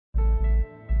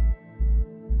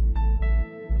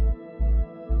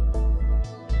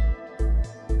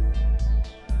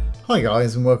Hi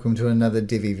guys, and welcome to another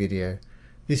Divi video.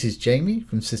 This is Jamie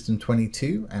from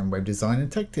System22 and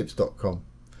webdesignandtechtips.com.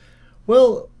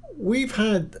 Well, we've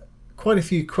had quite a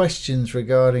few questions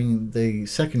regarding the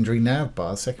secondary nav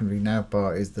bar. Secondary nav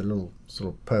bar is the little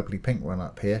sort of purpley pink one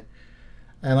up here.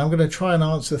 And I'm going to try and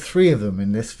answer 3 of them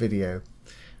in this video.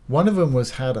 One of them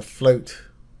was how to float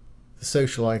the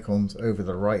social icons over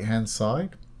the right hand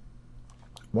side.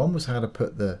 One was how to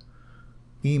put the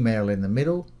email in the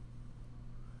middle.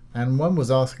 And one was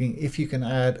asking if you can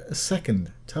add a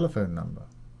second telephone number.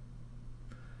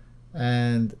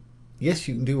 And yes,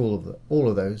 you can do all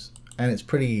of those, and it's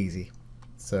pretty easy.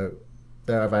 So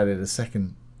there I've added a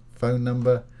second phone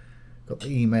number, got the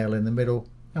email in the middle,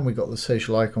 and we've got the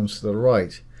social icons to the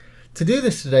right. To do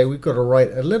this today, we've got to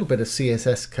write a little bit of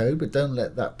CSS code, but don't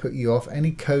let that put you off.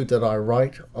 Any code that I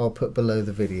write, I'll put below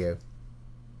the video.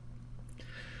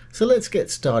 So let's get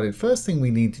started. First thing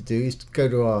we need to do is to go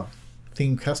to our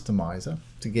theme customizer.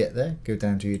 To get there, go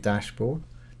down to your dashboard,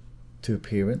 to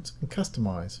appearance and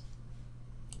customize,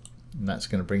 and that's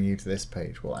going to bring you to this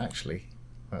page. Well, actually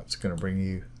that's going to bring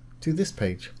you to this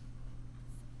page.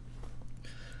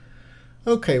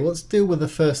 Okay, well, let's deal with the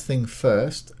first thing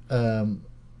first.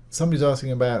 Somebody's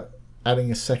asking about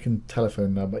adding a second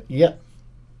telephone number. Yep,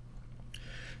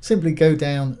 simply go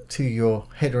down to your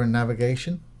header and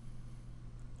navigation,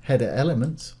 header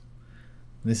elements.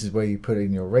 This is where you put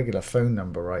in your regular phone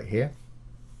number right here,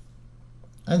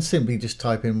 and simply just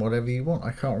type in whatever you want.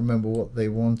 I can't remember what they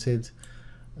wanted.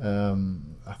 I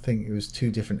think it was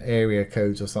 2 different area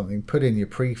codes or something. Put in your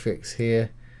prefix here,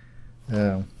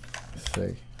 let's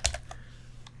see,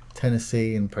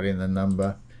 Tennessee, and put in the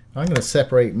number. I'm going to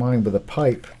separate mine with a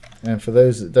pipe, and for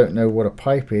those that don't know what a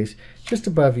pipe is, just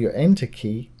above your enter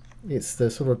key, it's the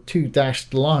sort of 2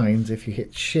 dashed lines. If you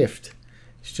hit shift,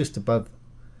 it's just above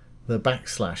the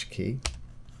backslash key.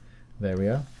 There we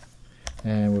are,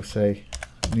 and we'll say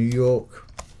New York,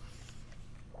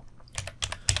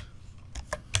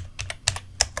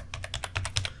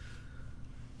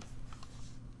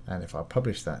 and if I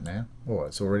publish that now, oh,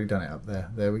 it's already done it up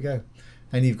there. There we go,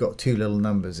 and you've got 2 little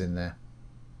numbers in there.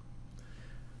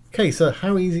 Okay, so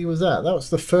how easy was that? That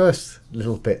was the first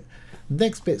little bit. The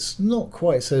next bit's not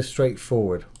quite so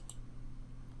straightforward.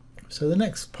 So the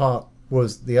next part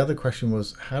was, the other question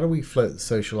was, how do we float the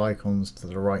social icons to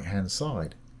the right hand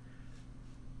side?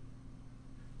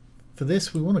 For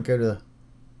this, we want to go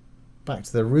back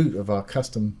to the root of our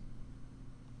custom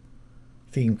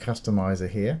theme customizer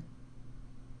here,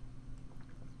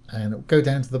 and go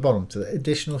down to the bottom to the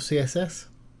additional CSS.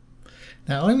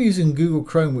 Now I'm using Google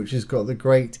Chrome, which has got the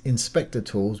great inspector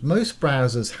tools. Most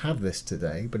browsers have this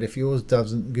today, but if yours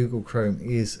doesn't, Google Chrome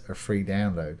is a free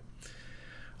download.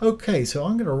 Okay, so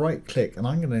I'm going to right click and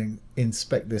I'm going to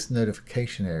inspect this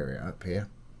notification area up here.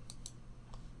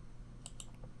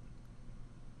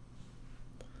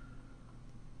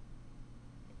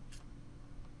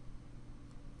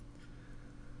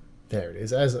 There it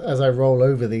is. As I roll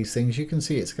over these things, you can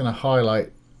see it's going to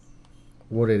highlight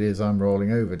what it is I'm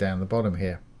rolling over down the bottom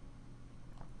here.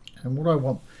 And what I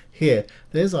want here,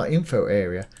 there's our info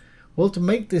area. Well, to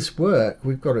make this work,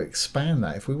 we've got to expand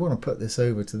that. If we want to put this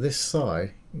over to this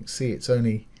side, you can see it's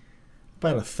only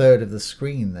about 1/3 of the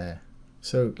screen there.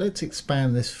 So let's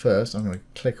expand this first. I'm going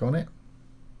to click on it,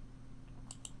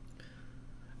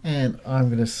 and I'm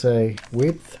going to say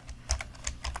width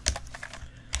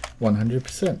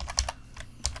 100%.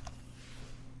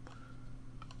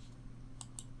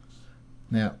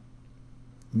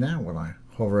 Now when I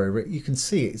hover over it, you can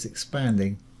see it's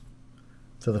expanding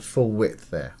to the full width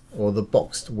there, or the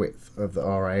boxed width of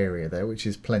our area there, which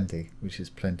is plenty.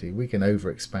 We can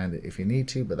over expand it if you need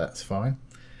to, but that's fine.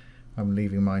 I'm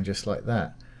leaving mine just like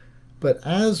that. But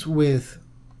as with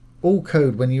all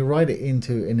code, when you write it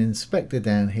into an inspector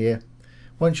down here,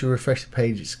 once you refresh the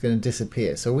page, it's going to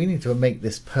disappear. So we need to make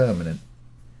this permanent.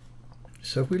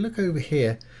 So if we look over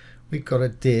here, we've got a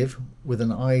div with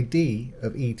an ID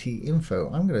of ET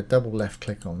info. I'm going to double left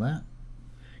click on that,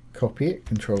 copy it,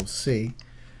 Control C,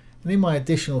 and in my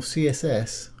additional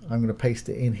CSS, I'm going to paste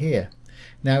it in here.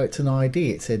 Now it's an ID.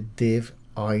 It said div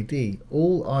ID.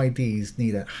 All IDs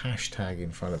need a hashtag in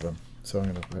front of them. So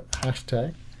I'm going to put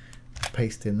hashtag,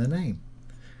 paste in the name.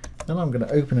 Then I'm going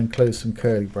to open and close some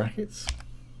curly brackets,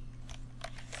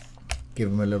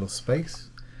 give them a little space,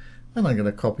 and I'm going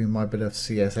to copy my bit of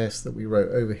CSS that we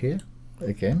wrote over here.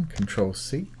 Again, Control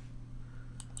C,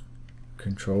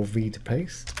 Control V to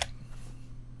paste.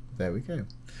 There we go.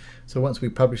 So once we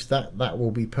publish that, that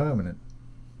will be permanent.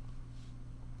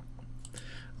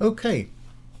 Okay,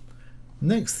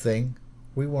 next thing,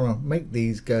 we want to make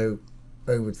these go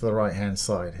over to the right hand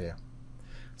side here.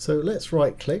 So let's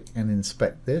right click and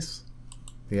inspect this,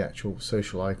 the actual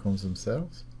social icons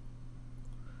themselves.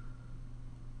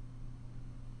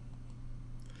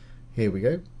 Here we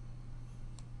go.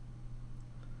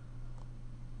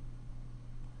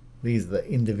 These are the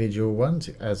individual ones.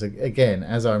 Again,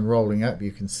 as I'm rolling up,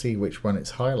 you can see which one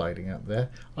it's highlighting up there.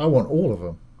 I want all of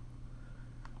them.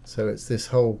 So it's this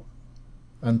whole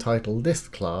untitled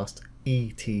list class,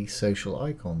 ET social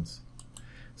icons.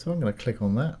 So I'm going to click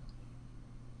on that.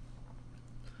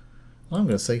 I'm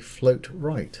going to say float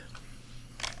right.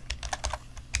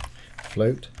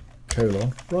 Float :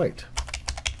 right.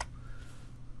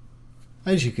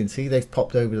 As you can see, they've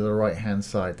popped over to the right hand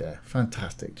side there.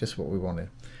 Fantastic, just what we wanted.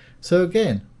 So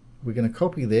again, we're going to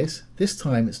copy this. This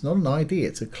time it's not an ID,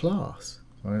 it's a class.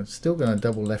 So I'm still going to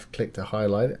double left click to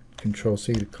highlight it, Control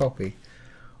C to copy.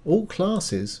 All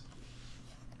classes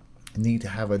need to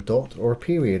have a dot or a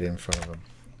period in front of them.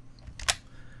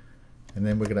 And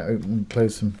then we're going to open and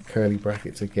close some curly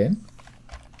brackets again.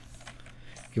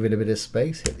 Give it a bit of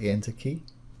space, hit the enter key.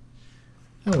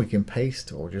 And we can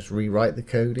paste or just rewrite the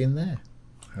code in there.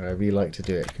 However you like to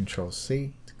do it. Control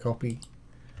C to copy,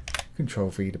 Control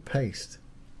V to paste.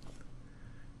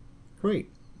 Great.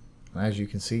 As you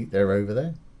can see, they're over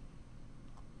there.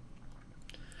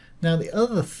 Now the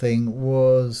other thing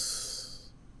was,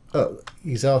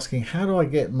 he's asking, how do I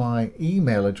get my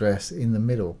email address in the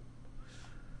middle?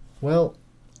 Well,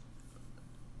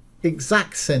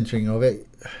 exact centering of it,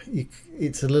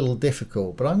 it's a little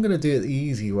difficult, but I'm going to do it the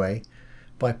easy way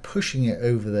by pushing it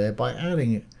over there, by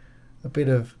adding a bit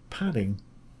of padding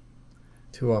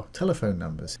to our telephone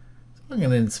numbers. So I'm going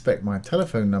to inspect my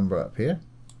telephone number up here.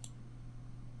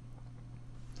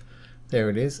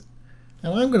 There it is.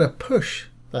 And I'm going to push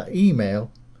that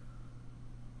email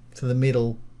to the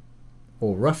middle,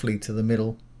 or roughly to the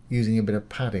middle, using a bit of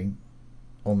padding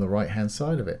on the right hand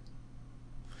side of it.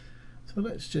 So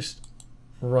let's just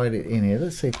write it in here.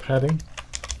 Let's say padding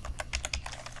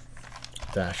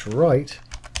dash right.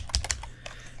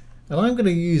 And I'm going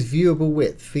to use viewable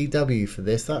width, VW, for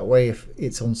this. That way if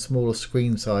it's on smaller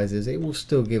screen sizes, it will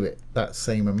still give it that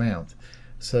same amount.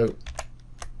 So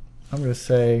I'm going to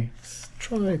say, let's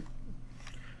try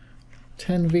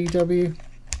 10 VW,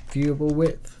 viewable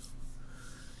width.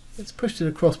 It's pushed it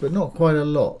across, but not quite a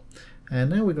lot.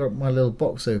 And now we've got my little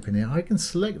box open here. I can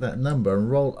select that number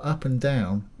and roll up and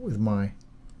down with my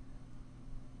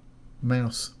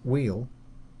mouse wheel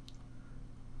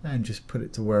and just put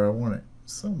it to where I want it.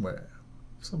 Somewhere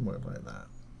like that.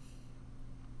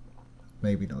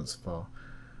 Maybe not as far.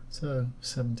 So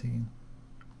 17.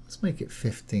 Let's make it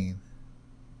 15.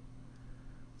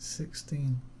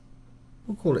 16.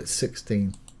 We'll call it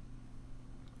 16.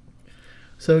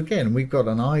 So again, we've got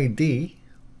an ID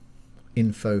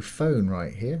info phone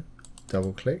right here.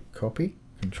 Double click, copy,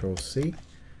 Control C.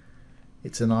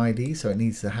 It's an ID, so it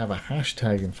needs to have a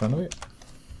hashtag in front of it.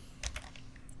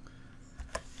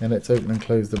 And let's open and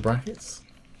close the brackets.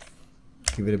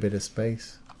 Give it a bit of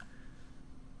space.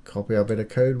 Copy our bit of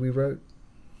code we wrote.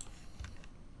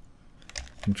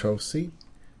 Control C.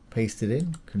 Paste it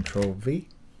in. Control V.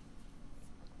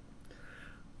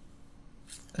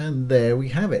 And there we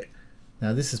have it.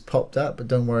 Now this has popped up, but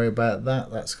don't worry about that.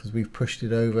 That's because we've pushed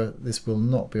it over. This will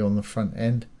not be on the front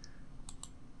end.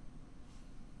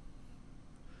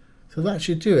 So that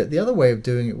should do it. The other way of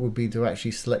doing it would be to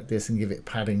actually select this and give it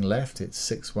padding left. It's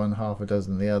 6 one, half a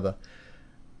dozen the other.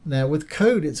 Now with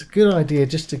code, it's a good idea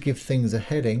just to give things a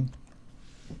heading.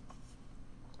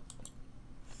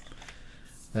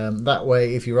 That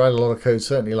way, if you write a lot of code,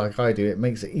 certainly like I do, it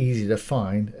makes it easy to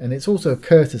find. And it's also a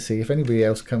courtesy if anybody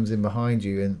else comes in behind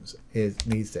you and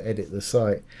needs to edit the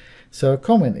site. So a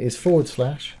comment is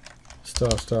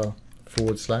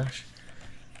 //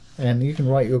 and you can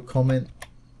write your comment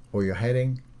or your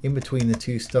heading in between the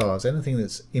two stars. Anything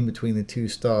that's in between the two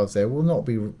stars there will not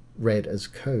be read as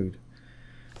code.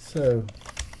 So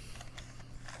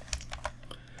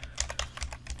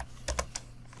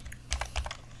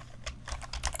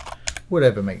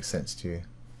whatever makes sense to you.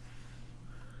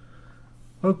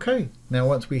 Okay, now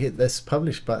once we hit this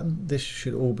publish button, this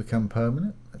should all become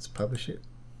permanent. Let's publish it.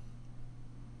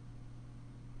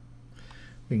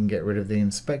 We can get rid of the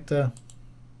inspector.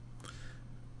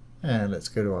 And let's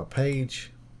go to our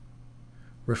page,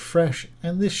 refresh,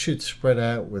 and this should spread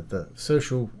out with the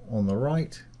social on the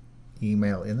right,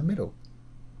 email in the middle.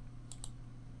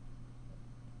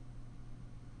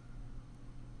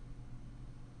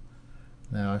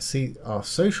 Now I see our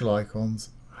social icons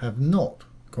have not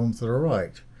gone to the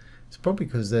right. It's probably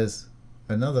because there's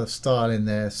another style in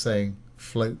there saying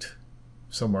float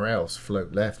somewhere else,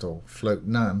 float left or float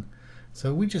none.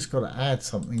 So we just got to add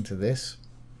something to this.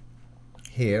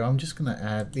 here I'm just going to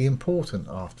add the important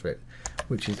after it,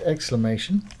 which is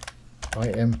exclamation,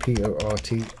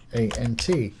 IMPORTANT.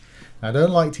 Now, I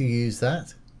don't like to use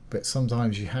that, but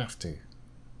sometimes you have to.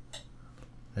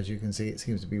 As you can see, it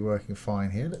seems to be working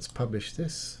fine here. Let's publish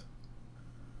this.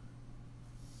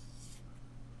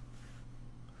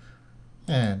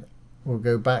 And we'll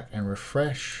go back and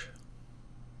refresh.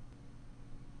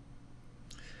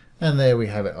 And there we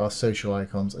have it. Our social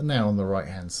icons are now on the right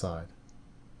hand side.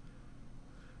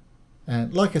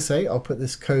 And like I say, I'll put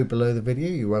this code below the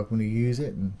video. You're welcome to use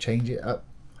it and change it up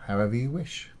however you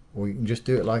wish. Or you can just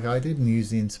do it like I did and use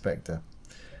the inspector.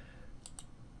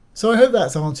 So I hope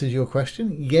that's answered your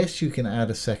question. Yes, you can add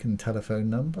a second telephone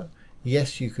number.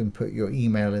 Yes, you can put your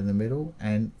email in the middle.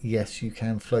 And yes, you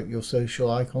can float your social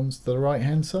icons to the right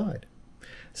hand side.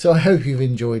 So I hope you've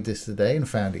enjoyed this today and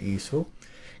found it useful.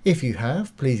 If you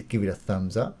have, please give it a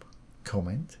thumbs up,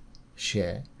 comment,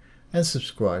 share, and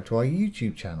subscribe to our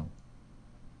YouTube channel.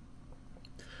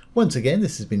 Once again,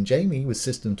 this has been Jamie with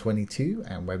System22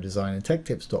 and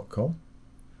webdesignandtechtips.com.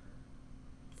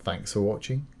 Thanks for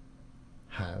watching.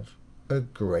 Have a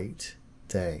great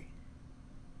day.